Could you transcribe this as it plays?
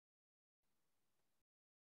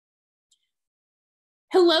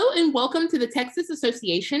Hello and welcome to the Texas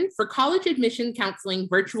Association for College Admission Counseling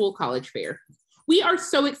Virtual College Fair. We are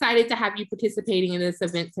so excited to have you participating in this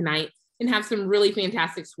event tonight and have some really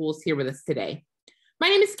fantastic schools here with us today. My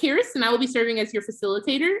name is Karis and I will be serving as your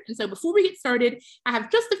facilitator. And so before we get started, I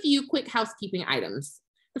have just a few quick housekeeping items.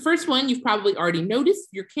 The first one you've probably already noticed,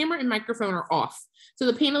 your camera and microphone are off, so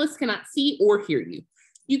the panelists cannot see or hear you.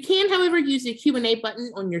 You can, however, use the Q&A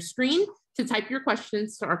button on your screen to type your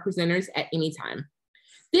questions to our presenters at any time.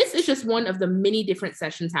 This is just one of the many different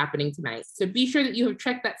sessions happening tonight, so be sure that you have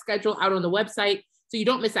checked that schedule out on the website so you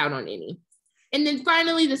don't miss out on any. And then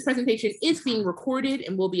finally, this presentation is being recorded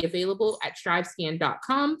and will be available at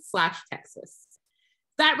strivescan.com/Texas.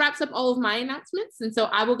 That wraps up all of my announcements, and so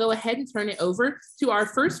I will go ahead and turn it over to our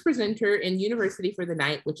first presenter in University for the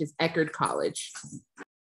night, which is Eckerd College.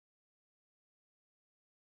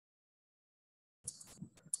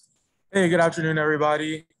 Hey, good afternoon,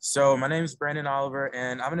 everybody. So my name is Brandon Oliver,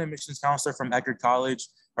 and I'm an admissions counselor from Eckerd College.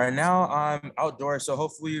 Right now, I'm outdoors, so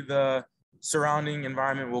hopefully the surrounding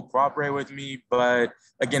environment will cooperate with me. But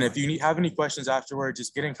again, if you have any questions afterward,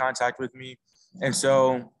 just get in contact with me. And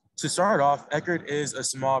so to start off, Eckerd is a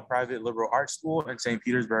small private liberal arts school in St.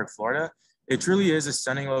 Petersburg, Florida. It truly is a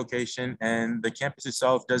stunning location, and the campus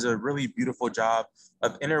itself does a really beautiful job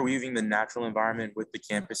of interweaving the natural environment with the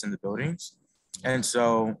campus and the buildings. And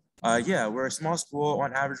so yeah, we're a small school.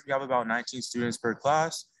 On average, we have about 19 students per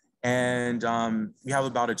class, and we have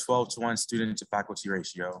about a 12-to-1 student to faculty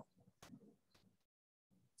ratio.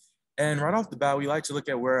 And right off the bat, we like to look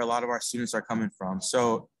at where a lot of our students are coming from.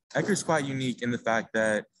 So Eckerd's quite unique in the fact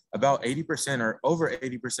that about 80% or over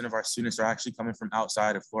 80% of our students are actually coming from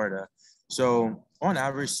outside of Florida. So on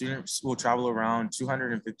average, students will travel around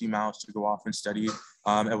 250 miles to go off and study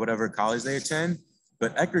at whatever college they attend.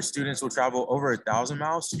 But Eckerd students will travel over 1,000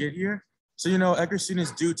 miles to get here. So, you know, Eckerd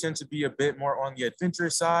students do tend to be a bit more on the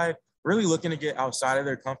adventurous side, really looking to get outside of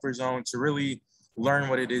their comfort zone to really learn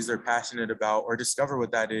what it is they're passionate about or discover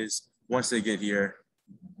what that is once they get here.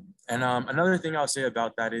 And another thing I'll say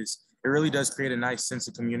about that is it really does create a nice sense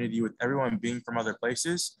of community with everyone being from other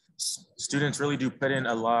places. Students really do put in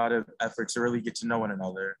a lot of effort to really get to know one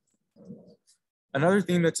another. Another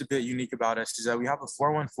thing that's a bit unique about us is that we have a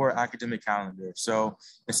 414 academic calendar. So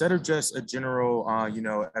instead of just a general,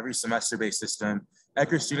 every semester-based system,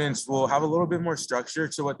 Eckerd students will have a little bit more structure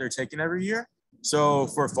to what they're taking every year. So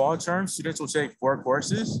for fall term, students will take 4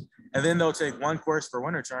 courses, and then they'll take 1 course for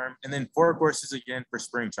winter term, and then 4 courses again for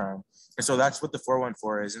spring term. And so that's what the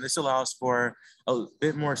 414 is. And this allows for a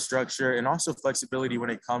bit more structure and also flexibility when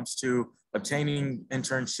it comes to obtaining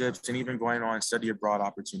internships and even going on study abroad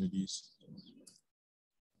opportunities.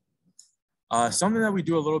 Something that we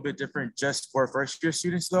do a little bit different just for first year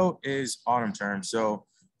students though is autumn term. So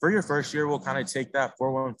for your first year, we'll kind of take that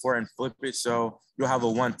 414 and flip it. So you'll have a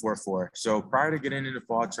 144. So prior to getting into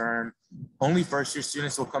fall term, only first year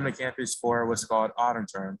students will come to campus for what's called autumn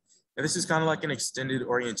term. And this is kind of like an extended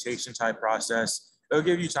orientation type process. It'll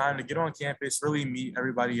give you time to get on campus, really meet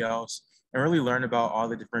everybody else, and really learn about all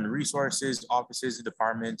the different resources, offices, and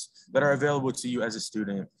departments that are available to you as a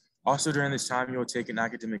student. Also during this time, you'll take an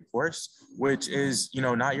academic course, which is,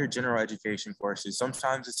 not your general education courses.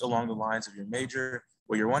 Sometimes it's along the lines of your major,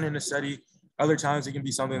 what you're wanting to study. Other times it can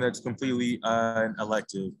be something that's completely an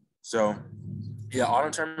elective. So yeah,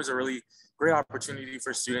 autumn term is a really great opportunity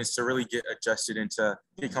for students to really get adjusted and to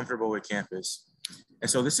get comfortable with campus.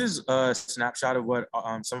 And so this is a snapshot of what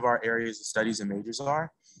some of our areas of studies and majors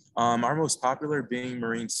are. Our most popular being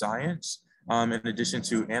marine science, in addition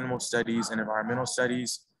to animal studies and environmental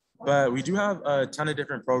studies. But we do have a ton of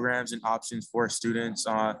different programs and options for students.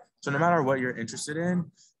 So no matter what you're interested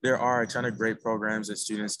in, there are a ton of great programs that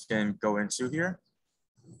students can go into here.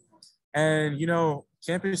 And,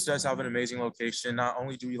 campus does have an amazing location. Not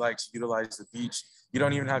only do we like to utilize the beach, you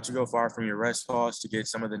don't even have to go far from your rest halls to get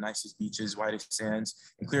some of the nicest beaches, whitest sands,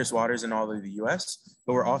 and clearest waters in all of the US,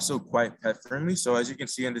 but we're also quite pet friendly. So as you can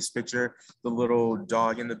see in this picture, the little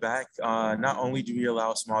dog in the back, not only do we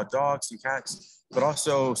allow small dogs and cats, but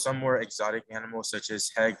also some more exotic animals such as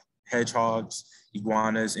hedgehogs,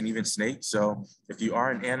 iguanas, and even snakes. So if you are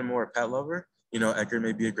an animal or pet lover, Eckerd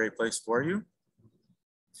may be a great place for you.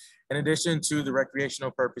 In addition to the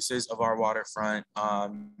recreational purposes of our waterfront,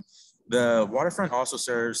 the waterfront also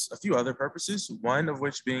serves a few other purposes, one of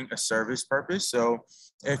which being a service purpose. So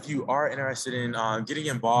if you are interested in getting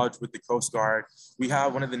involved with the Coast Guard, we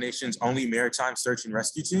have one of the nation's only maritime search and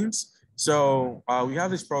rescue teams. So we have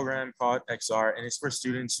this program called XR, and it's for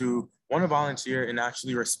students who want to volunteer and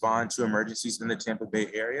actually respond to emergencies in the Tampa Bay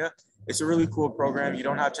area. It's a really cool program. You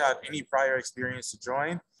don't have to have any prior experience to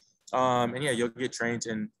join. And yeah, you'll get trained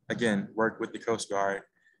and again, work with the Coast Guard.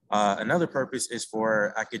 Another purpose is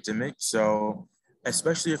for academic. So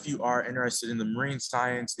especially if you are interested in the marine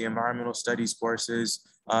science, the environmental studies courses,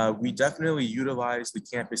 we definitely utilize the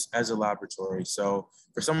campus as a laboratory. So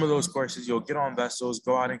for some of those courses, you'll get on vessels,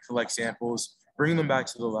 go out and collect samples, bring them back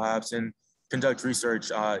to the labs and conduct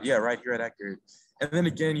research, right here at Eckerd. And then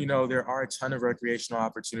again, there are a ton of recreational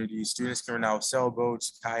opportunities. Students can rent out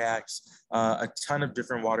sailboats, kayaks, a ton of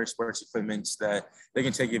different water sports equipments that they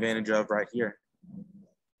can take advantage of right here.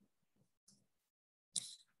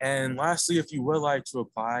 And lastly, if you would like to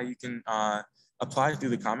apply, you can apply through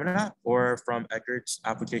the Common App or from Eckerd's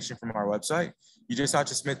application from our website. You just have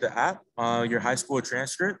to submit the app, your high school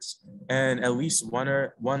transcripts, and at least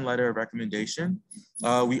one letter of recommendation.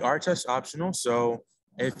 We are test optional, so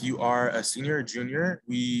if you are a senior or junior,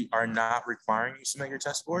 we are not requiring you submit your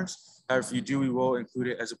test scores. However, if you do, we will include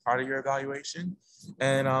it as a part of your evaluation.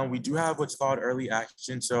 And we do have what's called early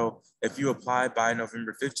action. So if you apply by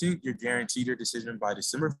November 15th, you're guaranteed your decision by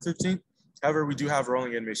December 15th. However, we do have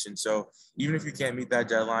rolling admission. So even if you can't meet that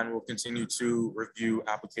deadline, we'll continue to review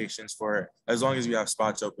applications for as long as we have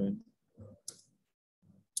spots open.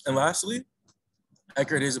 And lastly,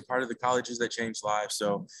 Eckerd is a part of the colleges that change lives.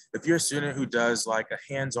 So if you're a student who does like a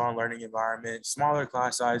hands-on learning environment, smaller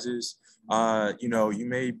class sizes, you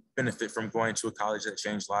may benefit from going to a college that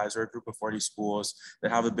changed lives or a group of 40 schools that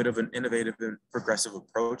have a bit of an innovative and progressive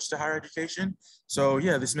approach to higher education. So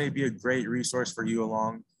yeah, this may be a great resource for you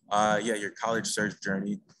along your college search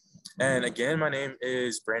journey. And again, my name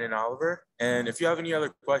is Brandon Oliver. And if you have any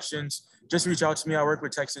other questions, just reach out to me. I work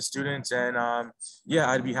with Texas students and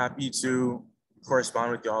I'd be happy to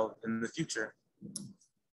correspond with y'all in the future.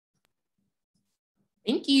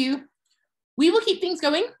 Thank you. We will keep things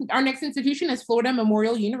going. Our next institution is Florida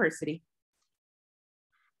Memorial University.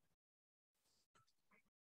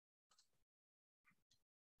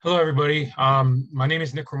 Hello, everybody. My name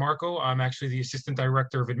is Nick Remarco. I'm actually the Assistant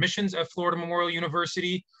Director of Admissions at Florida Memorial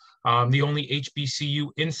University, the only HBCU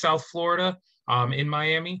in South Florida, in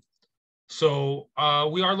Miami. So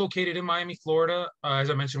we are located in Miami, Florida. As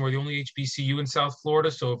I mentioned, we're the only HBCU in South Florida.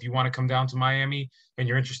 So if you want to come down to Miami and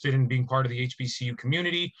you're interested in being part of the HBCU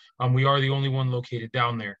community, we are the only one located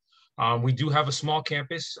down there. We do have a small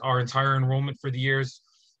campus. Our entire enrollment for the year is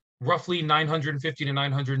roughly 950 to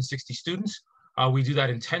 960 students. We do that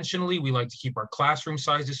intentionally. We like to keep our classroom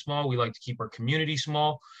sizes small. We like to keep our community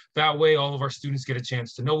small. That way, all of our students get a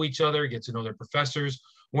chance to know each other, get to know their professors.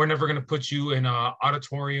 We're never going to put you in an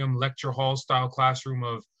auditorium, lecture hall style classroom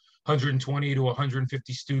of 120 to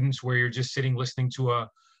 150 students where you're just sitting listening to a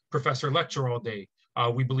professor lecture all day.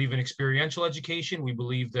 We believe in experiential education. We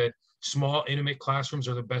believe that small, intimate classrooms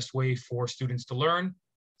are the best way for students to learn.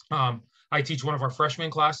 I teach one of our freshman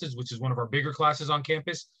classes, which is one of our bigger classes on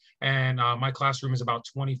campus. And my classroom is about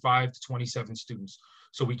 25 to 27 students.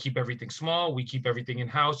 So we keep everything small. We keep everything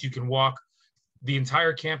in-house. You can walk the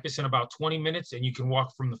entire campus in about 20 minutes, and you can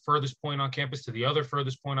walk from the furthest point on campus to the other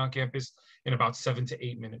furthest point on campus in about 7 to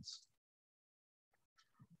 8 minutes.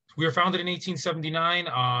 We were founded in 1879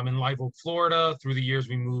 in Live Oak, Florida. Through the years,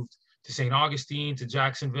 we moved to St. Augustine, to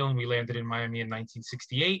Jacksonville, and we landed in Miami in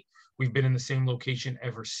 1968. We've been in the same location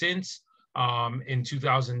ever since. In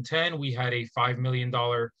 2010, we had a $5 million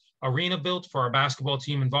arena built for our basketball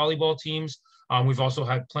team and volleyball teams. We've also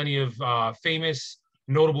had plenty of famous,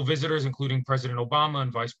 notable visitors, including President Obama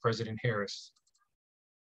and Vice President Harris.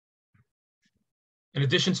 In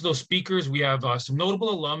addition to those speakers, we have some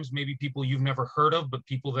notable alums, maybe people you've never heard of, but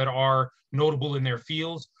people that are notable in their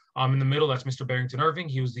fields. In the middle, that's Mr. Barrington Irving.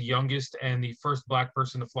 He was the youngest and the first Black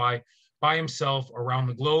person to fly by himself around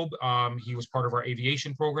the globe. He was part of our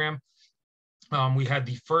aviation program. We had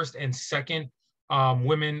the first and second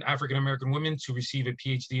African-American women to receive a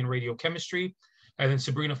PhD in radiochemistry. And then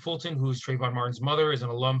Sabrina Fulton, who's Trayvon Martin's mother, is an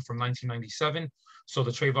alum from 1997. So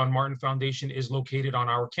the Trayvon Martin Foundation is located on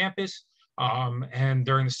our campus. And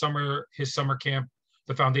during the summer, his summer camp,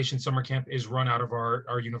 the foundation summer camp is run out of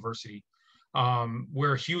our university.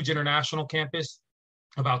 We're a huge international campus.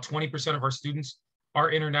 About 20% of our students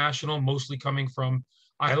are international, mostly coming from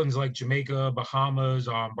islands like Jamaica, Bahamas,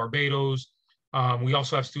 Barbados. We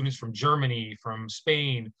also have students from Germany, from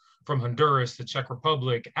Spain, from Honduras, the Czech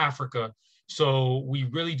Republic, Africa. So we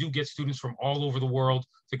really do get students from all over the world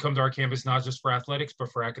to come to our campus, not just for athletics,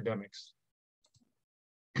 but for academics.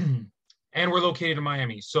 And we're located in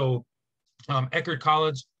Miami. So Eckerd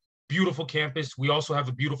College, beautiful campus. We also have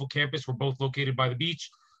a beautiful campus. We're both located by the beach.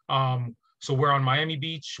 So we're on Miami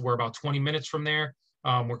Beach. We're about 20 minutes from there.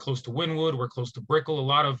 We're close to Wynwood. We're close to Brickell, a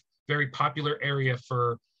lot of very popular area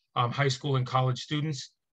for high school and college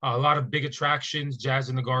students. A lot of big attractions, Jazz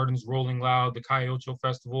in the Gardens, Rolling Loud, the Calle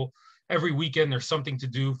Festival. Every weekend, there's something to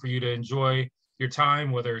do for you to enjoy your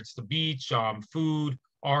time, whether it's the beach, food,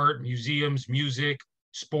 art, museums, music,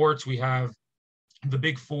 sports. We have the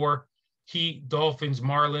Big Four: Heat, Dolphins,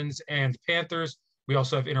 Marlins, and Panthers. We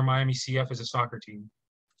also have Inter Miami CF as a soccer team.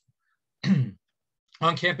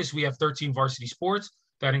 On campus, we have 13 varsity sports.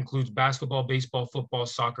 That includes basketball, baseball, football,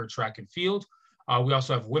 soccer, track, and field. We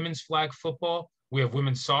also have women's flag football. We have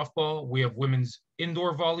women's softball. We have women's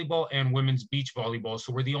indoor volleyball and women's beach volleyball.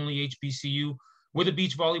 So we're the only HBCU with a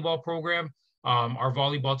beach volleyball program. Our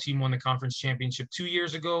volleyball team won the conference championship 2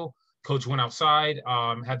 years ago. Coach went outside,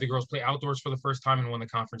 had the girls play outdoors for the first time, and won the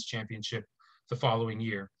conference championship the following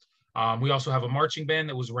year. We also have a marching band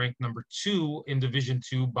that was ranked #2 in Division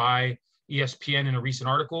II by ESPN in a recent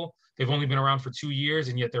article. They've only been around for 2 years,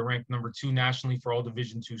 and yet they're ranked #2 nationally for all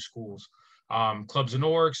Division II schools. Clubs and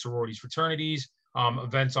orgs, sororities, fraternities,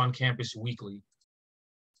 events on campus weekly.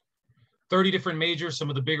 30 different majors, some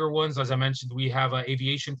of the bigger ones. As I mentioned, we have an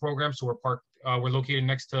aviation program. So we're located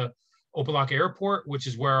next to Opelika Airport, which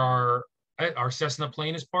is where our Cessna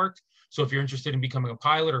plane is parked. So if you're interested in becoming a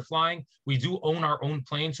pilot or flying, we do own our own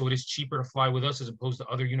plane. So it is cheaper to fly with us as opposed to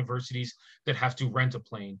other universities that have to rent a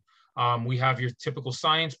plane. We have your typical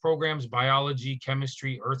science programs: biology,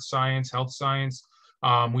 chemistry, earth science, health science.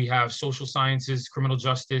 We have social sciences, criminal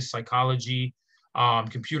justice, psychology,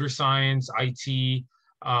 computer science, IT.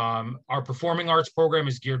 Our performing arts program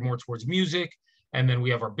is geared more towards music. And then we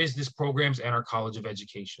have our business programs and our College of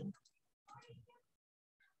Education.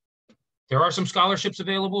 There are some scholarships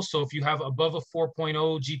available. So if you have above a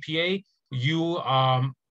 4.0 GPA,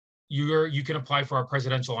 you can apply for our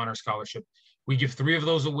Presidential Honor Scholarship. We give 3 of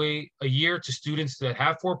those away a year to students that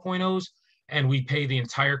have 4.0s, and we pay the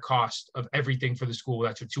entire cost of everything for the school.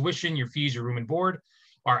 That's your tuition, your fees, your room and board.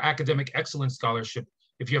 Our Academic Excellence Scholarship,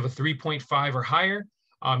 if you have a 3.5 or higher,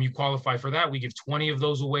 you qualify for that. We give 20 of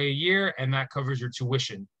those away a year, and that covers your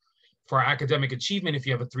tuition. For our Academic Achievement, if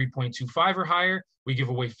you have a 3.25 or higher, we give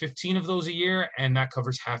away 15 of those a year, and that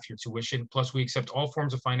covers half your tuition. Plus, we accept all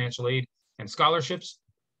forms of financial aid and scholarships.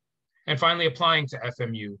 And finally, applying to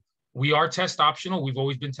FMU. We are test optional. We've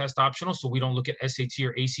always been test optional, so we don't look at SAT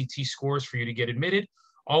or ACT scores for you to get admitted.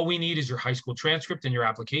 All we need is your high school transcript and your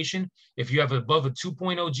application. If you have above a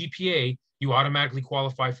 2.0 GPA, you automatically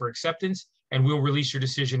qualify for acceptance, and we'll release your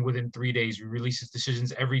decision within 3 days. We release these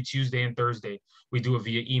decisions every Tuesday and Thursday. We do it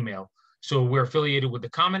via email. So we're affiliated with the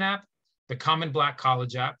Common App, the Common Black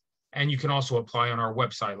College app, and you can also apply on our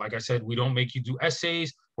website. Like I said, we don't make you do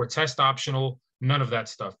essays. We're test optional, none of that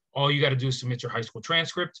stuff. All you got to do is submit your high school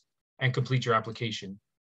transcript and complete your application.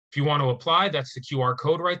 If you want to apply, that's the QR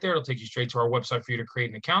code right there. It'll take you straight to our website for you to create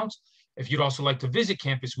an account. If you'd also like to visit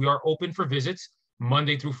campus, we are open for visits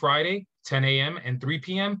Monday through Friday, 10 a.m. and 3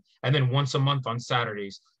 p.m., and then once a month on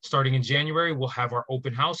Saturdays. Starting in January, we'll have our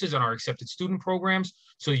open houses and our accepted student programs,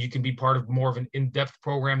 so you can be part of more of an in-depth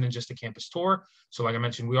program than just a campus tour. So like I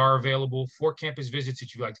mentioned, we are available for campus visits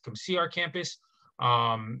if you'd like to come see our campus,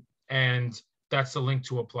 and that's the link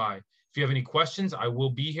to apply. If you have any questions, I will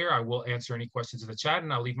be here. I will answer any questions in the chat,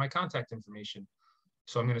 and I'll leave my contact information.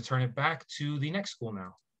 So I'm going to turn it back to the next school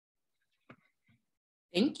now.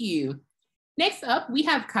 Thank you. Next up, we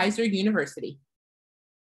have Keiser University.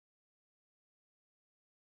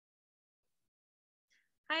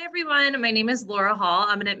 Hi, everyone. My name is Laura Hall.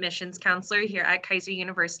 I'm an admissions counselor here at Keiser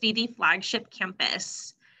University, the flagship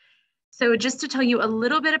campus. So just to tell you a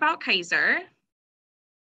little bit about Keiser.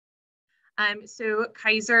 So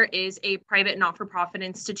Keiser is a private not-for-profit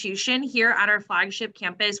institution here at our flagship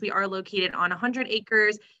campus. We are located on 100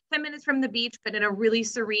 acres, 10 minutes from the beach, but in a really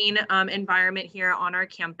serene environment here on our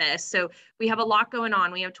campus. So we have a lot going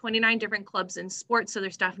on. We have 29 different clubs and sports. So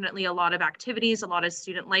there's definitely a lot of activities, a lot of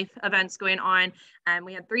student life events going on.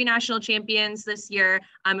 We had 3 national champions this year.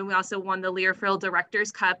 And we also won the Learfield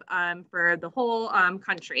Directors Cup for the whole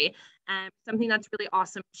country. Something that's really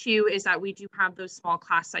awesome too is that we do have those small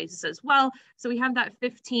class sizes as well. So we have that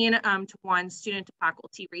 15:1 student to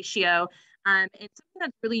faculty ratio. And something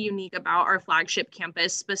that's really unique about our flagship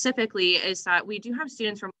campus specifically is that we do have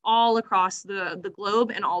students from all across the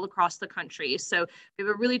globe and all across the country. So we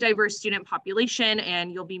have a really diverse student population,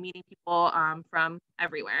 and you'll be meeting people from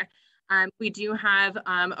everywhere. We do have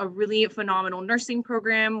a really phenomenal nursing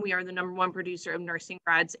program. We are the #1 producer of nursing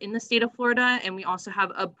grads in the state of Florida, and we also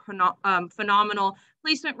have a phenomenal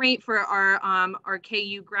placement rate for our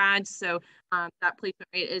KU grads. So that placement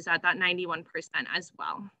rate is at that 91% as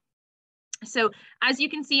well. So as you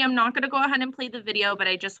can see, I'm not going to go ahead and play the video, but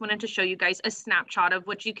I just wanted to show you guys a snapshot of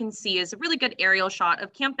what you can see is a really good aerial shot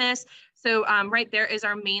of campus. So right there is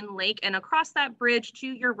our main lake, and across that bridge to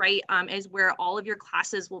your right is where all of your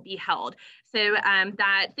classes will be held. So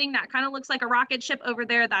that thing that kind of looks like a rocket ship over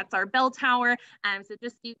there, that's our bell tower. So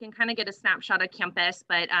just so you can kind of get a snapshot of campus,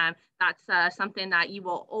 but that's something that you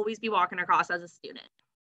will always be walking across as a student.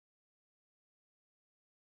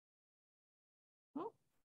 Oh.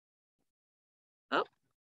 All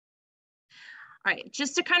right,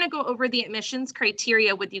 just to kind of go over the admissions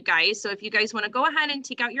criteria with you guys. So if you guys want to go ahead and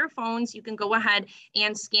take out your phones, you can go ahead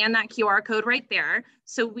and scan that QR code right there.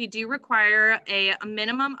 So we do require a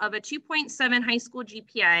minimum of a 2.7 high school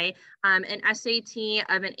GPA, an SAT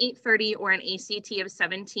of an 830 or an ACT of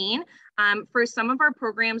 17. For some of our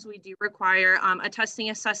programs, we do require a testing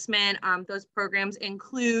assessment. Those programs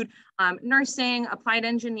include nursing, applied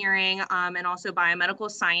engineering, and also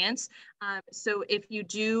biomedical science. So if you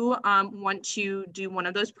do want to do one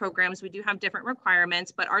of those programs, we do have different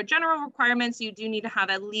requirements, but our general requirements, you do need to have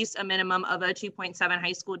at least a minimum of a 2.7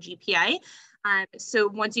 high school GPA. So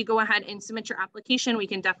once you go ahead and submit your application, we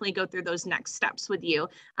can definitely go through those next steps with you.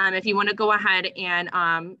 If you want to go ahead and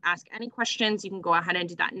ask any questions, you can go ahead and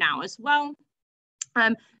do that now as well.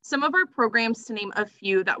 Some of our programs, to name a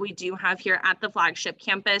few that we do have here at the Flagship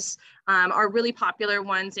campus, our really popular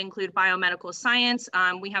ones include biomedical science.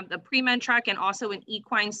 We have the pre-med track and also an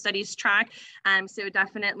equine studies track. So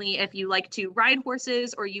definitely if you like to ride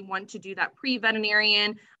horses or you want to do that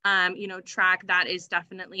pre-veterinarian track, that is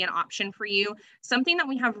definitely an option for you. Something that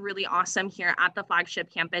we have really awesome here at the Flagship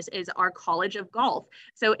campus is our College of Golf.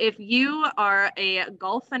 So if you are a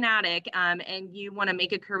golf fanatic and you want to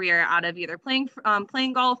make a career out of either playing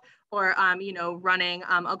golf or running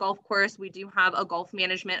a golf course, we do have a golf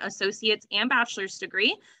management associate's and bachelor's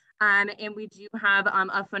degree. And we do have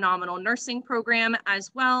a phenomenal nursing program as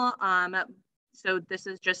well. So this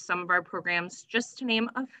is just some of our programs, just to name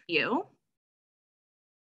a few.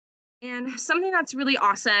 And something that's really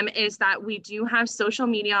awesome is that we do have social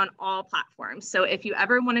media on all platforms. So if you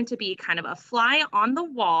ever wanted to be kind of a fly on the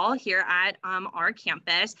wall here at our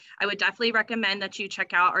campus, I would definitely recommend that you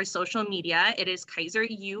check out our social media. It is Keiser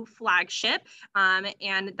U Flagship.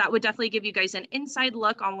 And that would definitely give you guys an inside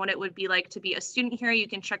look on what it would be like to be a student here. You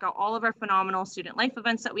can check out all of our phenomenal student life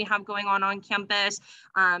events that we have going on campus,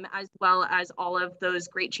 as well as all of those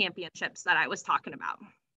great championships that I was talking about.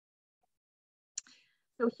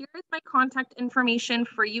 So here is my contact information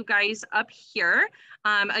for you guys up here.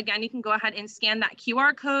 Again, you can go ahead and scan that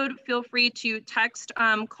QR code. Feel free to text,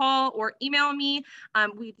 call, or email me.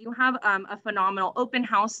 We do have a phenomenal open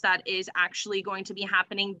house that is actually going to be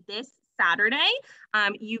happening this Saturday.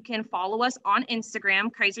 You can follow us on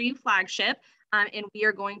Instagram, Keiser U Flagship. And we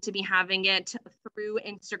are going to be having it through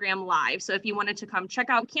Instagram Live. So if you wanted to come check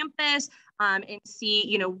out campus and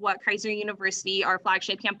see, what Keiser University, our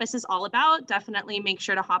Flagship campus, is all about, definitely make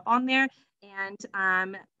sure to hop on there.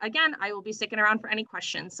 And again, I will be sticking around for any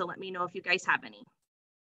questions. So let me know if you guys have any.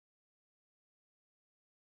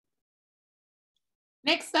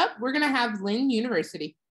 Next up, we're going to have Lynn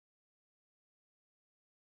University.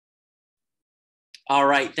 All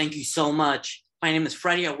right, thank you so much. My name is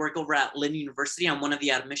Freddie. I work over at Lynn University. I'm one of the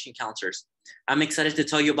admission counselors. I'm excited to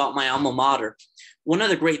tell you about my alma mater. One of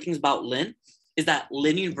the great things about Lynn is that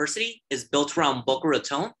Lynn University is built around Boca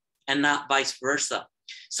Raton and not vice versa.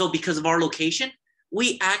 So because of our location,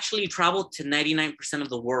 we actually travel to 99% of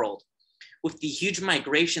the world. With the huge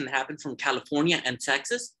migration that happened from California and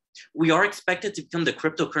Texas, we are expected to become the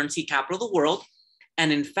cryptocurrency capital of the world.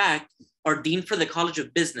 And in fact, our dean for the College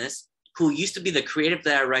of Business, who used to be the creative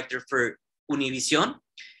director for Univision,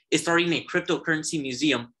 is starting a cryptocurrency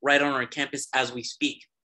museum right on our campus as we speak.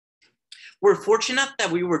 We're fortunate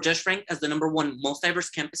that we were just ranked as the #1 most diverse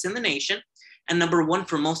campus in the nation and #1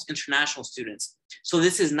 for most international students. So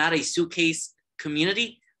this is not a suitcase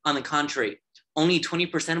community. On the contrary, only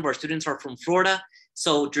 20% of our students are from Florida.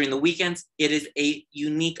 So during the weekends, it is a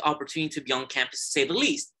unique opportunity to be on campus, to say the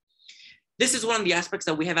least. This is one of the aspects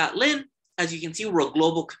that we have at Lynn. As you can see, we're a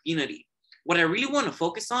global community. What I really want to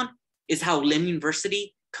focus on is how Lynn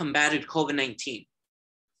University combated COVID-19.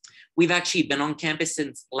 We've actually been on campus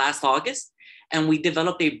since last August, and we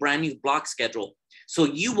developed a brand new block schedule. So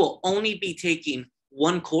you will only be taking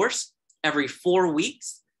one course every 4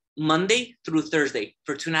 weeks, Monday through Thursday,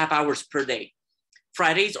 for 2.5 hours per day.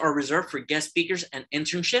 Fridays are reserved for guest speakers and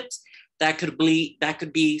internships. That could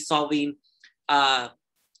be solving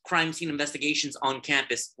crime scene investigations on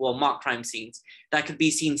campus, well, mock crime scenes. That could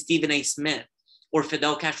be seeing Stephen A. Smith or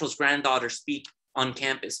Fidel Castro's granddaughter speak on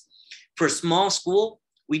campus. For a small school,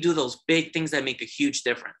 we do those big things that make a huge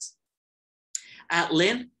difference. At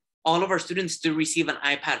Lynn, all of our students do receive an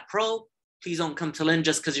iPad Pro. Please don't come to Lynn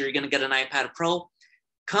just because you're going to get an iPad Pro.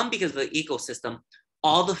 Come because of the ecosystem.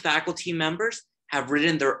 All the faculty members have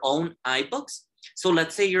written their own iBooks. So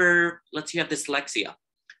let's say you have dyslexia.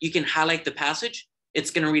 You can highlight the passage.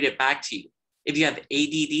 It's going to read it back to you. If you have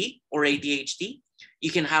ADD or ADHD,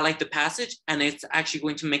 you can highlight the passage and it's actually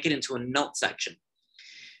going to make it into a note section.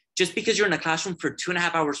 Just because you're in a classroom for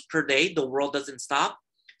 2.5 hours per day, the world doesn't stop.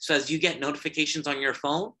 So as you get notifications on your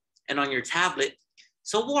phone and on your tablet,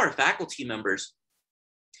 so will our faculty members.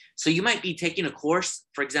 So you might be taking a course,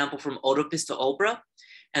 for example, from Oedipus to Oprah,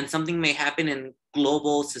 and something may happen in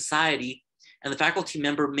global society, and the faculty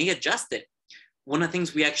member may adjust it. One of the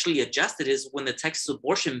things we actually adjusted is when the Texas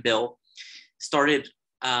abortion bill started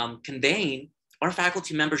conveying, our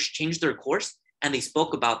faculty members changed their course and they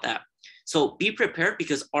spoke about that. So be prepared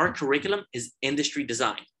because our curriculum is industry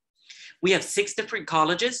designed. We have 6 different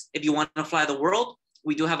colleges. If you want to fly the world,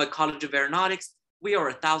 we do have a College of Aeronautics. We are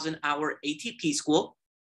a 1,000-hour ATP school.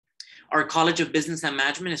 Our College of Business and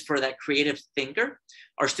Management is for that creative thinker.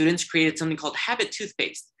 Our students created something called Habit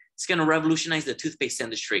Toothpaste. It's going to revolutionize the toothpaste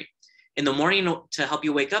industry. In the morning to help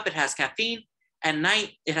you wake up, it has caffeine. At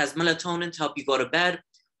night, it has melatonin to help you go to bed.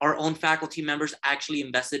 Our own faculty members actually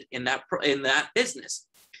invested in that business.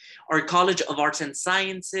 Our College of Arts and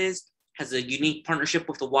Sciences has a unique partnership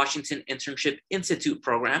with the Washington Internship Institute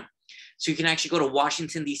program. So you can actually go to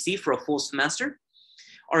Washington, D.C. for a full semester.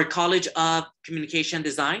 Our College of Communication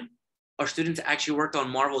Design, our students actually worked on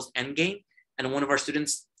Marvel's Endgame, and one of our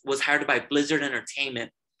students was hired by Blizzard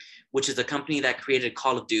Entertainment, which is a company that created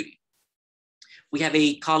Call of Duty. We have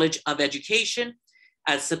a College of Education.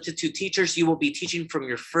 As substitute teachers, you will be teaching from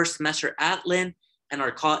your first semester at Lynn and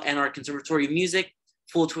our Conservatory of Music,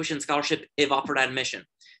 full tuition scholarship if offered admission.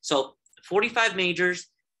 So 45 majors,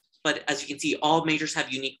 but as you can see, all majors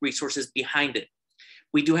have unique resources behind it.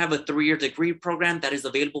 We do have a 3-year degree program that is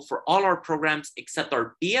available for all our programs except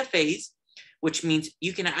our BFAs, which means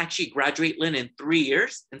you can actually graduate Lynn in 3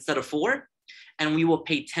 years instead of 4, and we will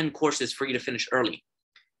pay 10 courses for you to finish early.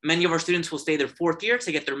 Many of our students will stay their 4th year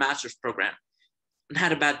to get their master's program.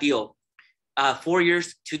 Not a bad deal. 4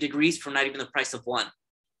 years, 2 degrees for not even the price of 1.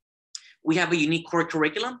 We have a unique core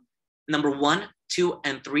curriculum. Number 1, 2,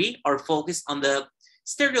 and 3 are focused on the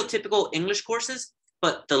stereotypical English courses,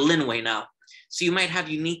 but the Lynn way now. So you might have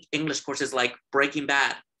unique English courses like Breaking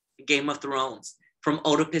Bad, Game of Thrones, From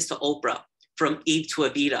Oedipus to Oprah, From Eve to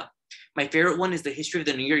Evita. My favorite one is the history of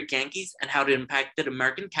the New York Yankees and how it impacted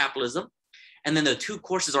American capitalism. And then the 2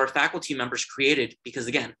 courses our faculty members created because,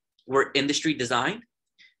 again, we're industry designed.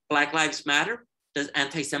 Black Lives Matter. Does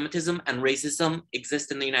anti-Semitism and racism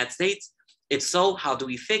exist in the United States? If so, how do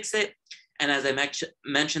we fix it? And as I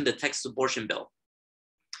mentioned, the Texas abortion bill.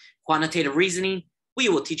 Quantitative reasoning. We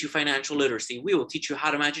will teach you financial literacy. We will teach you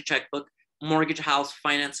how to manage a checkbook, mortgage a house,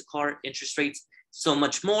 finance a car, interest rates, so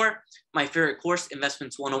much more. My favorite course,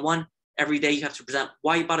 Investments 101. Every day you have to present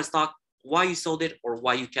why you bought a stock, why you sold it, or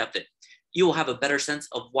why you kept it. You will have a better sense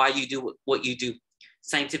of why you do what you do.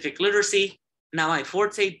 Scientific literacy, not my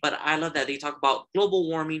forte, but I love that they talk about global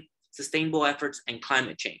warming, sustainable efforts, and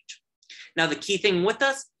climate change. Now, the key thing with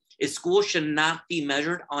us is schools should not be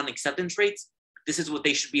measured on acceptance rates. This is what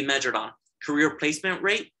they should be measured on. Career placement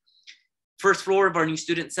rate. First floor of our new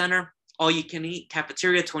student center, all you can eat,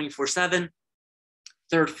 cafeteria 24/7.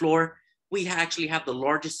 3rd floor, we actually have the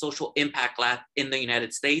largest social impact lab in the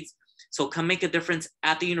United States. So come make a difference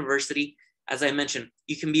at the university. As I mentioned,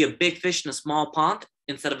 you can be a big fish in a small pond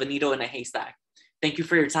instead of a needle in a haystack. Thank you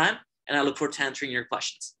for your time, and I look forward to answering your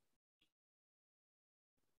questions.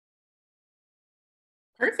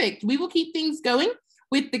 Perfect. We will keep things going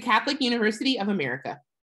with the Catholic University of America.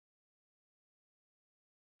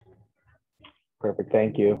 Perfect,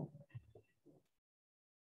 thank you.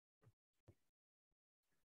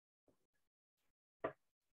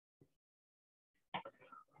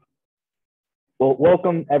 Well,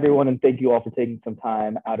 welcome everyone, and thank you all for taking some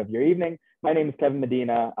time out of your evening. My name is Kevin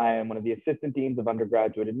Medina. I am one of the assistant deans of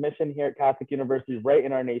undergraduate admission here at Catholic University, right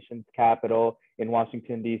in our nation's capital in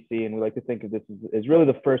Washington, D.C. And we like to think of this as really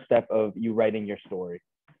the first step of you writing your story.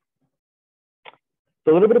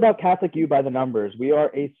 So a little bit about Catholic U by the numbers. We are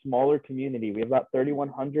a smaller community. We have about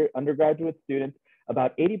 3,100 undergraduate students.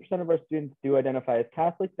 About 80% of our students do identify as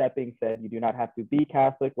Catholic. That being said, you do not have to be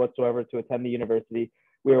Catholic whatsoever to attend the university.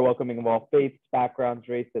 We are welcoming of all faiths, backgrounds,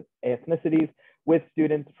 races, ethnicities, with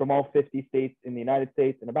students from all 50 states in the United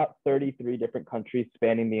States and about 33 different countries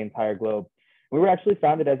spanning the entire globe. We were actually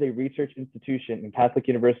founded as a research institution, and Catholic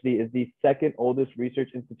University is the 2nd oldest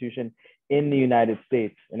research institution in the United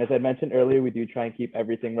States. And as I mentioned earlier, we do try and keep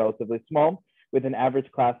everything relatively small. with an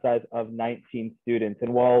average class size of 19 students.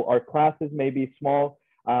 And while our classes may be small,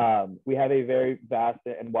 we have a very vast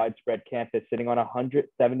and widespread campus sitting on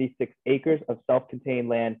 176 acres of self-contained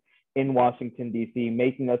land in Washington, D.C.,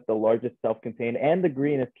 making us the largest self-contained and the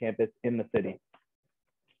greenest campus in the city.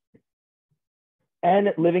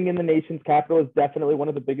 And living in the nation's capital is definitely one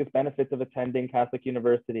of the biggest benefits of attending Catholic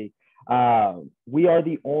University. We are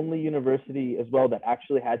the only university as well that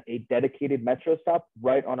actually has a dedicated metro stop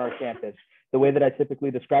right on our campus. The way that I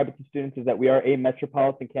typically describe it to students is that we are a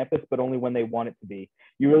metropolitan campus, but only when they want it to be.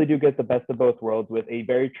 You really do get the best of both worlds with a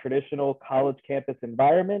very traditional college campus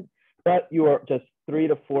environment, but you are just 3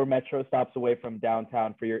 to 4 metro stops away from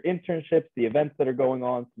downtown for your internships, the events that are going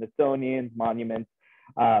on, Smithsonian, monuments.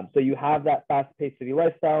 So you have that fast-paced city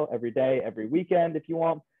lifestyle every day, every weekend if you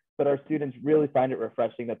want, but our students really find it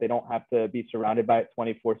refreshing that they don't have to be surrounded by it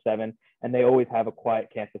 24/7, and they always have a quiet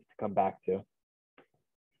campus to come back to.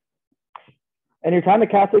 And your time at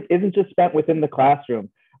Catholic isn't just spent within the classroom.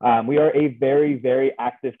 We are a very, very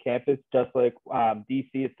active campus, just like DC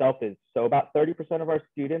itself is. So about 30% of our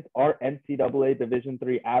students are NCAA Division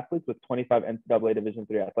III athletes with 25 NCAA Division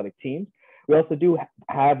III athletic teams. We also do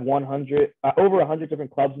have over 100 different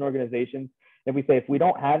clubs and organizations. If we say, if we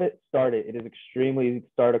don't have it, start it. It is extremely easy to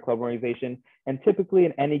start a club organization. And typically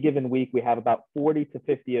in any given week, we have about 40 to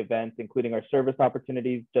 50 events, including our service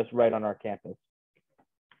opportunities just right on our campus.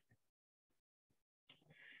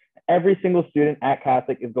 Every single student at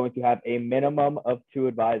Catholic is going to have a minimum of 2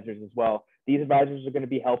 advisors as well. These advisors are going to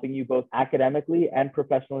be helping you both academically and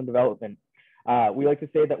professional development. We like to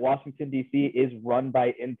say that Washington, D.C. is run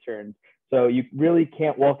by interns. So you really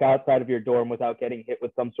can't walk outside of your dorm without getting hit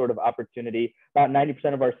with some sort of opportunity. About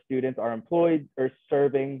 90% of our students are employed or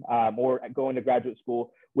serving or going to graduate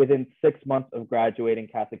school within 6 months of graduating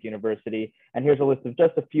Catholic University. And here's a list of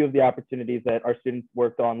just a few of the opportunities that our students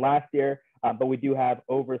worked on last year, but we do have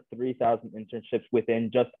over 3,000 internships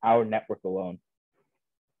within just our network alone.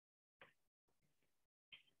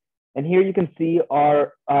 And here you can see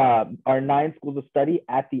our 9 schools of study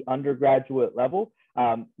at the undergraduate level.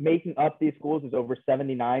 Making up these schools is over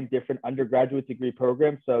 79 different undergraduate degree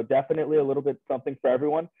programs. So definitely a little bit something for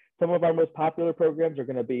everyone. Some of our most popular programs are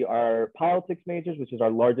going to be our politics majors, which is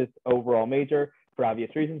our largest overall major for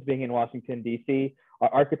obvious reasons, being in Washington, D.C. Our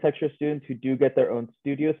architecture students who do get their own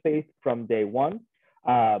studio space from day one.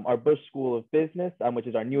 Our Bush School of Business, which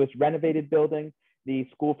is our newest renovated building. The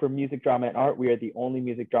School for Music, Drama, and Art. We are the only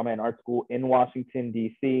music, drama, and art school in Washington,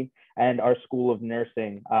 D.C., and our School of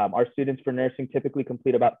Nursing. Our students for nursing typically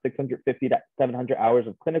complete about 650 to 700 hours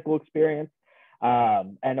of clinical experience.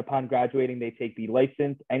 And upon graduating, they take the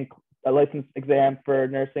license exam for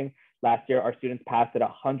nursing. Last year, our students passed at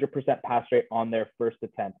 100% pass rate on their first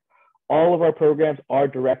attempt. All of our programs are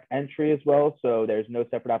direct entry as well, so there's no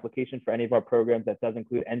separate application for any of our programs. That does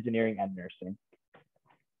include engineering and nursing.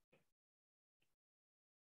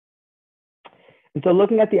 And so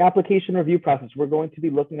looking at the application review process, we're going to be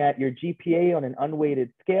looking at your GPA on an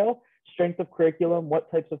unweighted scale, strength of curriculum,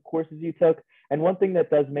 what types of courses you took. And one thing that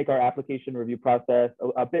does make our application review process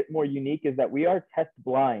a bit more unique is that we are test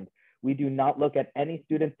blind. We do not look at any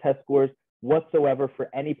student's test scores whatsoever for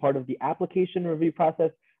any part of the application review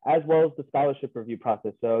process, as well as the scholarship review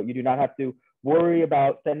process. So you do not have to worry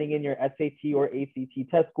about sending in your SAT or ACT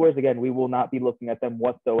test scores. Again, we will not be looking at them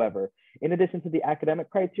whatsoever. In addition to the academic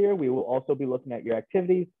criteria, we will also be looking at your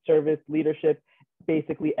activities, service, leadership,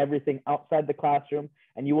 basically everything outside the classroom,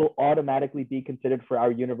 and you will automatically be considered for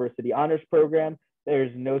our university honors program.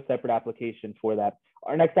 There's no separate application for that.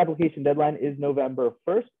 Our next application deadline is November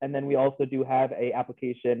 1st, and then we also do have a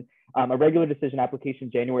regular decision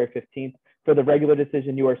application January 15th. For the regular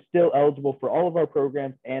decision, you are still eligible for all of our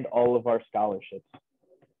programs and all of our scholarships.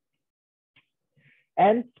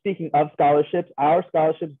 And speaking of scholarships, our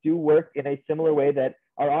scholarships do work in a similar way that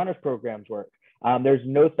our honors programs work. There's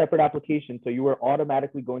no separate application, so you are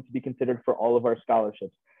automatically going to be considered for all of our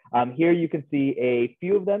scholarships. Here you can see a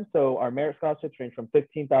few of them. So our merit scholarships range from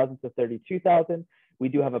 $15,000 to $32,000. We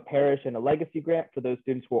do have a parish and a legacy grant for those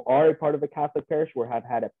students who are a part of a Catholic parish or have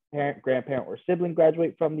had a parent, grandparent, or sibling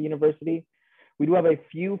graduate from the university. We do have a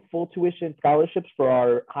few full tuition scholarships for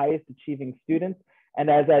our highest achieving students. And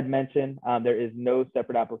as I'd mentioned, there is no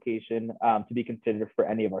separate application to be considered for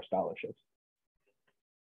any of our scholarships.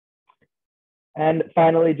 And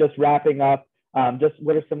finally, just wrapping up, just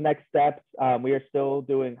what are some next steps? We are still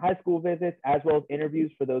doing high school visits as well as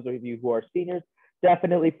interviews for those of you who are seniors.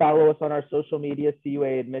 Definitely follow us on our social media,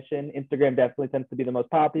 CUA Admission. Instagram definitely tends to be the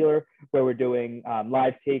most popular, where we're doing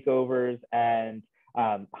live takeovers and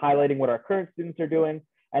highlighting what our current students are doing.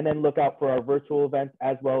 And then look out for our virtual events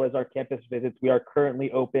as well as our campus visits. We are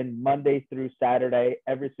currently open Monday through Saturday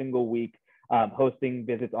every single week, hosting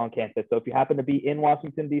visits on campus. So if you happen to be in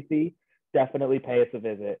Washington, D.C., definitely pay us a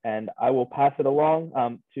visit. And I will pass it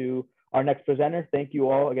along to our next presenter. Thank you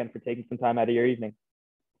all again for taking some time out of your evening.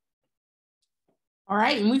 All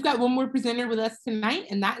right, and we've got one more presenter with us tonight,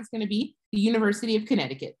 and that is going to be the University of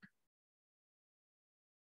Connecticut.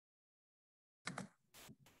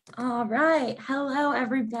 All right, hello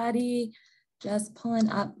everybody. Just pulling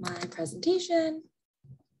up my presentation.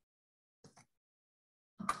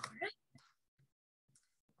 All right.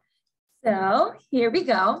 So here we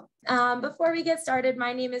go. Before we get started,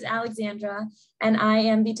 my name is Alexandra, and I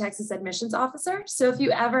am the Texas Admissions Officer. So if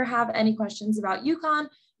you ever have any questions about UConn,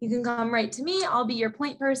 you can come right to me. I'll be your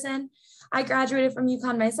point person. I graduated from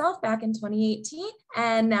UConn myself back in 2018,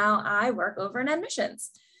 and now I work over in admissions.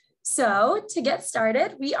 So to get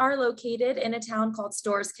started, we are located in a town called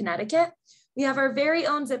Storrs, Connecticut. We have our very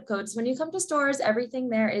own zip codes. When you come to Storrs, everything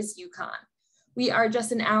there is UConn. We are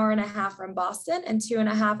just an hour and a half from Boston and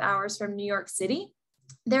 2.5 hours from New York City.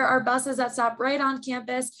 There are buses that stop right on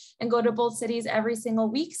campus and go to both cities every single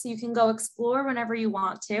week, so you can go explore whenever you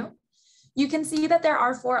want to. You can see that there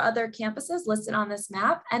are 4 other campuses listed on this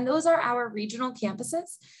map, and those are our regional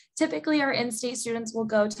campuses. Typically, our in-state students will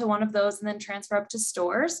go to one of those and then transfer up to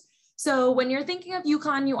Storrs. So when you're thinking of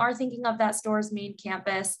UConn, you are thinking of that Storrs main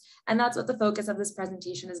campus, and that's what the focus of this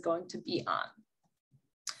presentation is going to be on.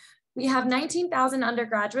 We have 19,000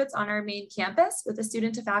 undergraduates on our main campus with a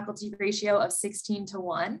student to faculty ratio of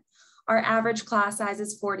 16:1. Our average class size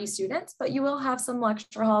is 40 students, but you will have some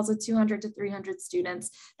lecture halls with 200 to 300 students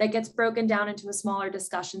that gets broken down into a smaller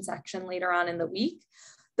discussion section later on in the week.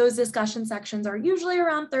 Those discussion sections are usually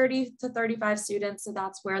around 30 to 35 students, so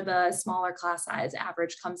that's where the smaller class size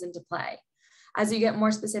average comes into play. As you get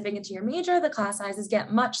more specific into your major, the class sizes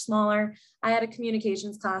get much smaller. I had a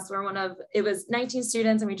communications class where it was 19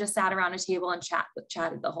 students and we just sat around a table and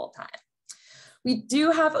chatted the whole time. We do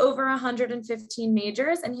have over 115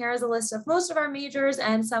 majors, and here is a list of most of our majors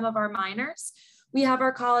and some of our minors. We have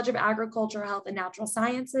our College of Agricultural Health and Natural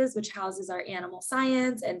Sciences, which houses our animal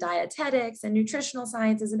science and dietetics and nutritional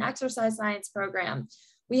sciences and exercise science program.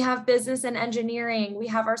 We have business and engineering. We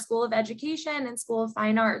have our School of Education and School of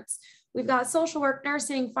Fine Arts. We've got social work,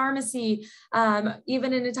 nursing, pharmacy,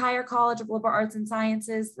 even an entire College of Liberal Arts and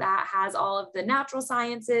Sciences that has all of the natural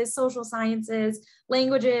sciences, social sciences,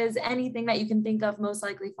 languages, anything that you can think of most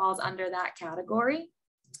likely falls under that category.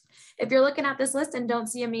 If you're looking at this list and don't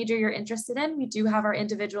see a major you're interested in, we do have our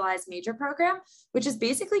individualized major program, which is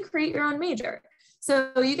basically create your own major.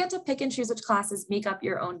 So you get to pick and choose which classes make up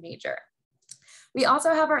your own major. We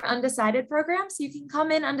also have our undecided program, so you can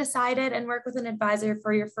come in undecided and work with an advisor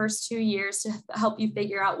for your first 2 years to help you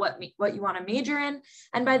figure out what you want to major in.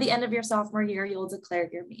 And by the end of your sophomore year, you'll declare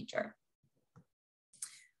your major.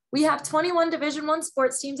 We have 21 Division I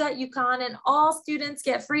sports teams at UConn, and all students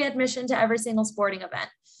get free admission to every single sporting event.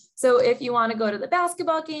 So if you want to go to the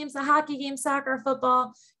basketball games, the hockey games, soccer,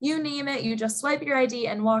 football, you name it, you just swipe your ID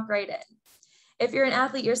and walk right in. If you're an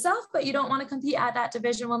athlete yourself, but you don't want to compete at that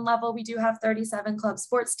Division I level, we do have 37 club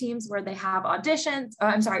sports teams where they have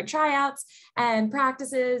tryouts and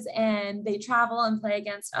practices, and they travel and play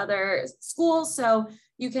against other schools. So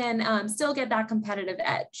you can still get that competitive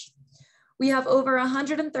edge. We have over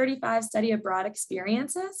 135 study abroad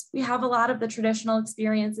experiences. We have a lot of the traditional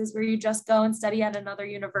experiences where you just go and study at another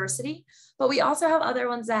university, but we also have other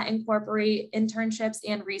ones that incorporate internships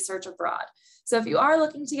and research abroad. So if you are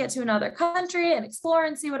looking to get to another country and explore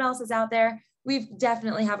and see what else is out there, we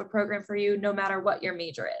definitely have a program for you no matter what your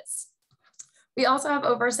major is. We also have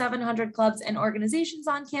over 700 clubs and organizations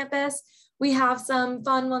on campus. We have some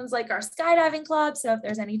fun ones like our skydiving club. So if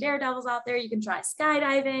there's any daredevils out there, you can try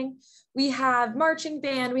skydiving. We have marching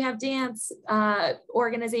band, we have dance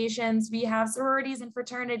organizations, we have sororities and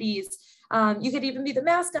fraternities. You could even be the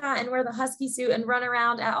mascot and wear the husky suit and run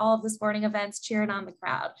around at all of the sporting events cheering on the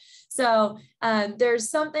crowd. So there's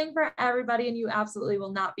something for everybody, and you absolutely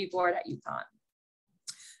will not be bored at UConn.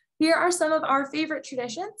 Here are some of our favorite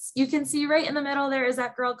traditions. You can see right in the middle, there is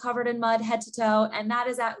that girl covered in mud head to toe, and that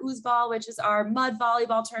is at Oozball, which is our mud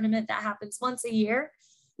volleyball tournament that happens once a year.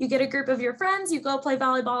 You get a group of your friends, you go play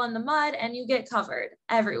volleyball in the mud, and you get covered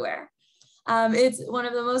everywhere. It's one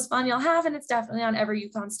of the most fun you'll have, and it's definitely on every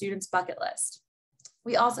UConn student's bucket list.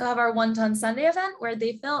 We also have our 1-ton Sunday event where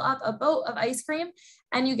they fill up a boat of ice cream,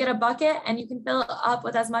 and you get a bucket, and you can fill it up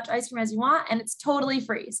with as much ice cream as you want, and it's totally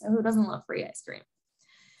free. So who doesn't love free ice cream?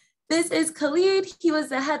 This is Khalid. He was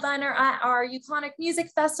the headliner at our UConnic Music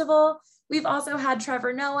Festival. We've also had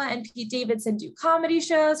Trevor Noah and Pete Davidson do comedy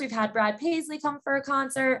shows. We've had Brad Paisley come for a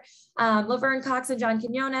concert. Laverne Cox and John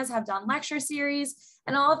Quinones have done lecture series.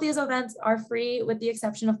 And all of these events are free with the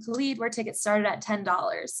exception of Khalid, where tickets started at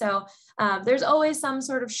 $10. So there's always some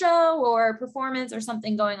sort of show or performance or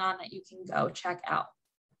something going on that you can go check out.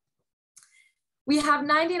 We have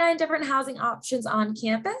 99 different housing options on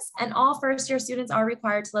campus, and all first-year students are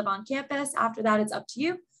required to live on campus. After that, it's up to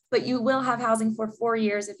you, but you will have housing for 4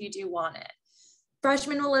 years if you do want it.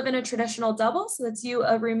 Freshmen will live in a traditional double, so that's you,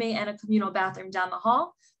 a roommate, and a communal bathroom down the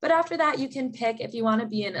hall. But after that, you can pick if you want to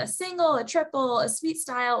be in a single, a triple, a suite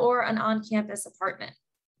style, or an on-campus apartment.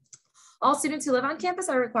 All students who live on campus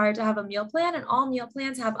are required to have a meal plan, and all meal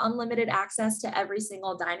plans have unlimited access to every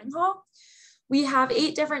single dining hall. We have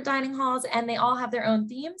 8 different dining halls, and they all have their own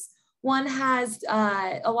themes. One has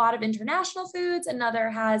a lot of international foods, another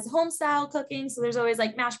has home style cooking, so there's always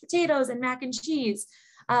like mashed potatoes and mac and cheese.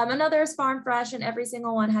 Another is farm fresh, and every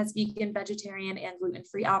single one has vegan, vegetarian, and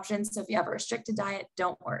gluten-free options. So if you have a restricted diet,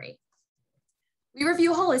 don't worry. We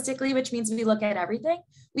review holistically, which means we look at everything.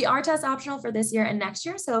 We are test optional for this year and next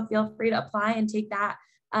year, so feel free to apply and take that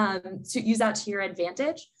to use that to your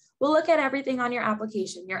advantage. We'll look at everything on your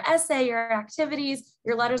application, your essay, your activities,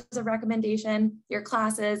 your letters of recommendation, your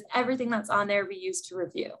classes, everything that's on there we use to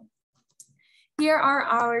review. Here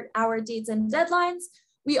are our dates and deadlines.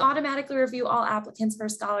 We automatically review all applicants for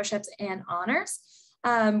scholarships and honors.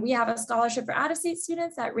 We have a scholarship for out-of-state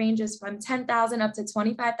students that ranges from $10,000 up to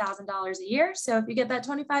 $25,000 a year. So if you get that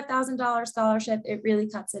 $25,000 scholarship, it really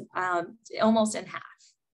cuts it almost in half.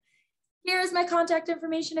 Here is my contact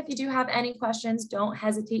information. If you do have any questions, don't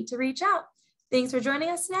hesitate to reach out. Thanks for joining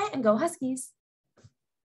us today, and go Huskies.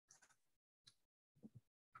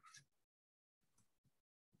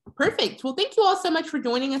 Perfect. Well, thank you all so much for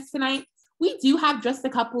joining us tonight. We do have just a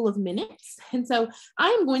couple of minutes, and so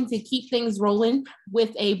I'm going to keep things rolling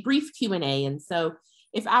with a brief Q&A. And so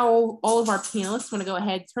if all of our panelists want to go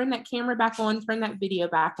ahead, turn that camera back on, turn that video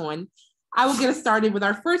back on, I will get us started with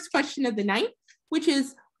our first question of the night, which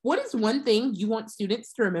is, what is one thing you want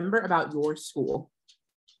students to remember about your school?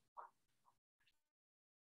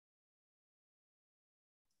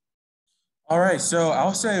 All right, so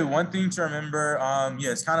I'll say one thing to remember. Yeah,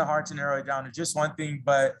 it's kind of hard to narrow it down to just one thing,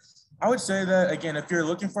 but I would say that, again, if you're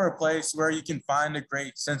looking for a place where you can find a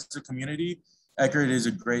great sense of community, Eckerd is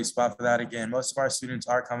a great spot for that. Again, most of our students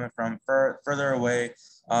are coming from further away.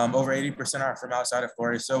 Over 80% are from outside of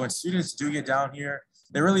Florida. So when students do get down here,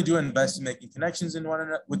 they really do invest in making connections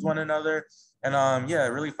with one another. And yeah,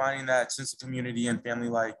 really finding that sense of community and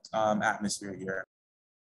family-like atmosphere here.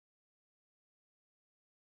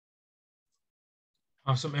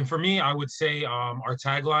 Awesome. And for me, I would say our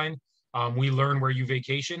tagline, we learn where you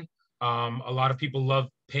vacation. A lot of people love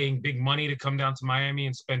paying big money to come down to Miami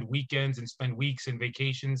and spend weekends and spend weeks and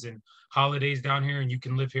vacations and holidays down here. And you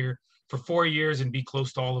can live here for 4 years and be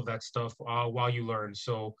close to all of that stuff while you learn.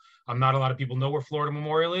 So not a lot of people know where Florida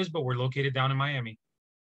Memorial is, but we're located down in Miami.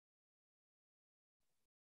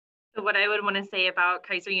 So what I would want to say about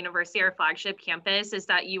Keiser University, our flagship campus, is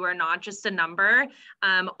that you are not just a number.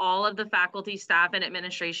 All of the faculty, staff, and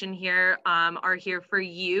administration here are here for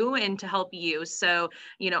you and to help you. So,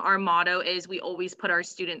 our motto is we always put our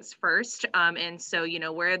students first. And so,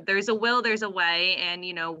 where there's a will, there's a way. And,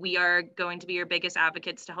 we are going to be your biggest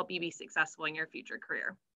advocates to help you be successful in your future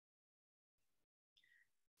career.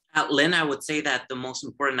 Lynn, I would say that the most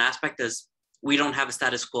important aspect is we don't have a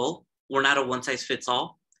status quo. We're not a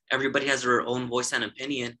one-size-fits-all. Everybody has their own voice and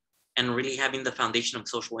opinion, and really having the foundation of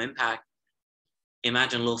social impact.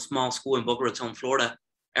 Imagine a little small school in Boca Raton, Florida,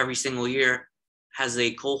 every single year has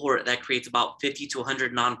a cohort that creates about 50 to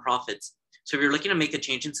 100 nonprofits. So if you're looking to make a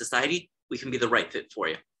change in society, we can be the right fit for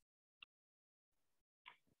you.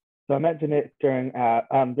 So I mentioned it during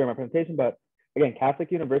my presentation, but again,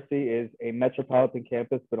 Catholic University is a metropolitan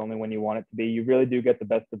campus, but only when you want it to be. You really do get the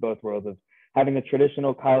best of both worlds of having a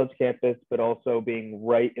traditional college campus, but also being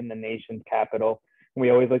right in the nation's capital. And we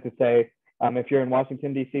always like to say, if you're in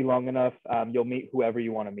Washington, D.C. long enough, you'll meet whoever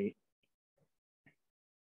you want to meet.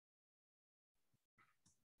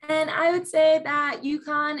 And I would say that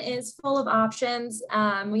UConn is full of options.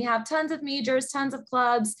 We have tons of majors, tons of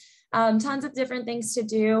clubs, tons of different things to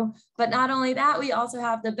do. But not only that, we also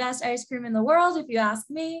have the best ice cream in the world, if you ask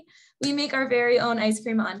me. We make our very own ice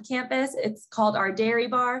cream on campus. It's called our dairy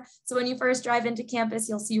bar. So when you first drive into campus,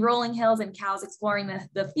 you'll see rolling hills and cows exploring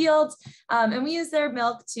the fields. And we use their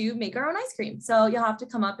milk to make our own ice cream. So you'll have to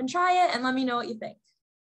come up and try it and let me know what you think.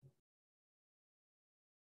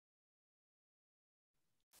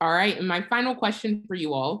 All right, and my final question for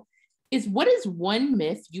you all is what is one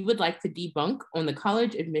myth you would like to debunk on the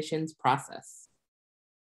college admissions process?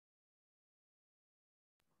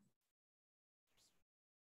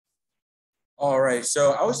 All right,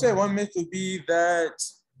 so I would say one myth would be that,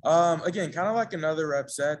 again, kind of like another rep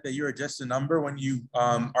said, that you are just a number when you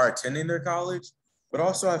are attending their college. But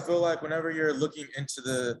also, I feel like whenever you're looking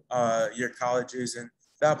into your colleges and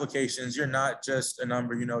the applications, you're not just a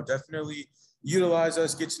number. You know, definitely utilize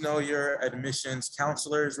us, get to know your admissions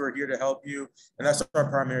counselors. We're here to help you, and that's our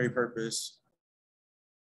primary purpose.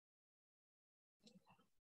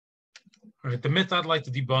 All right, the myth I'd like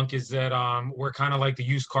to debunk is that we're kind of like the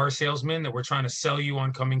used car salesman, that we're trying to sell you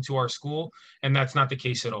on coming to our school, and that's not the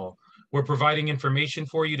case at all. We're providing information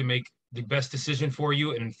for you to make the best decision for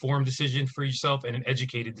you, an informed decision for yourself, and an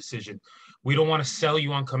educated decision. We don't want to sell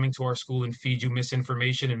you on coming to our school and feed you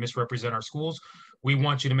misinformation and misrepresent our schools. We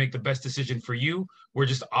want you to make the best decision for you. We're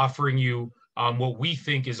just offering you what we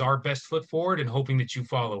think is our best foot forward and hoping that you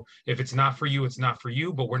follow. If it's not for you, it's not for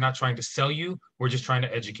you, but we're not trying to sell you. We're just trying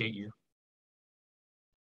to educate you.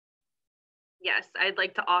 Yes, I'd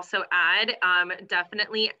like to also add,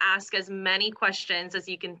 definitely ask as many questions as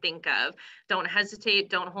you can think of. Don't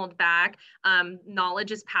hesitate, don't hold back.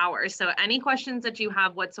 Knowledge is power. So any questions that you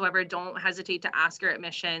have whatsoever, don't hesitate to ask your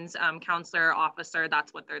admissions counselor, officer.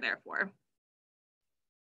 That's what they're there for.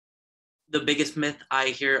 The biggest myth I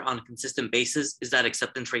hear on a consistent basis is that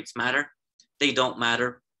acceptance rates matter. They don't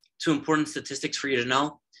matter. Two important statistics for you to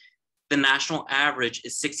know. The national average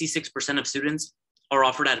is 66% of students are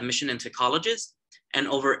offered admission into colleges, and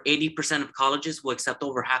over 80% of colleges will accept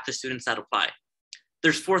over half the students that apply.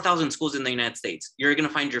 There's 4,000 schools in the United States. You're gonna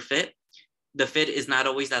find your fit. The fit is not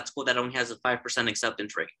always that school that only has a 5%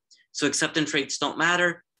 acceptance rate. So acceptance rates don't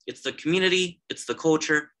matter. It's the community, it's the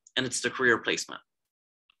culture, and it's the career placement.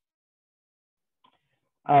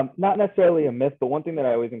 Not necessarily a myth, but one thing that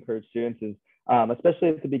I always encourage students is, especially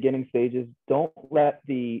at the beginning stages, don't let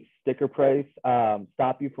the sticker price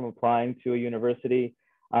stop you from applying to a university.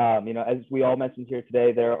 You know, as we all mentioned here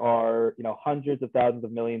today, there are, you know, hundreds of thousands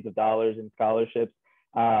of millions of dollars in scholarships.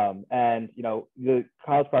 And, you know, the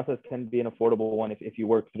college process can be an affordable one if you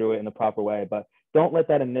work through it in the proper way, but don't let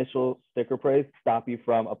that initial sticker price stop you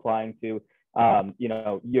from applying to, you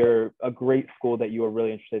know, you're a great school that you are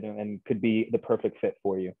really interested in and could be the perfect fit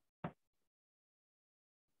for you.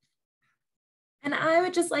 And I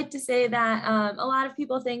would just like to say that a lot of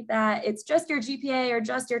people think that it's just your GPA or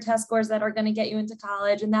just your test scores that are going to get you into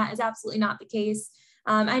college, and that is absolutely not the case.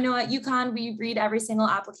 I know at UConn, we read every single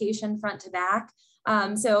application front to back.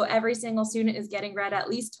 So every single student is getting read at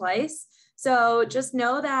least twice. So just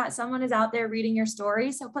know that someone is out there reading your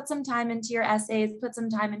story. So put some time into your essays, put some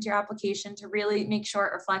time into your application to really make sure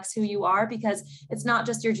it reflects who you are, because it's not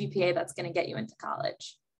just your GPA that's going to get you into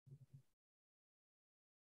college.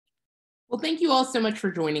 Well, thank you all so much for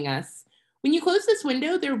joining us. When you close this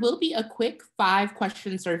window, there will be a quick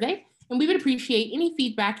 5-question survey, and we would appreciate any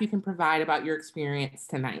feedback you can provide about your experience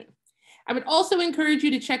tonight. I would also encourage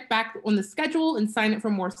you to check back on the schedule and sign up for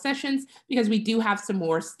more sessions, because we do have some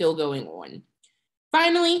more still going on.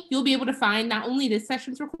 Finally, you'll be able to find not only this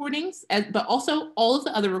session's recordings, but also all of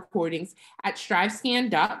the other recordings at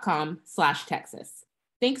strivescan.com/Texas.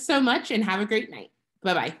 Thanks so much and have a great night.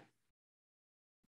 Bye-bye.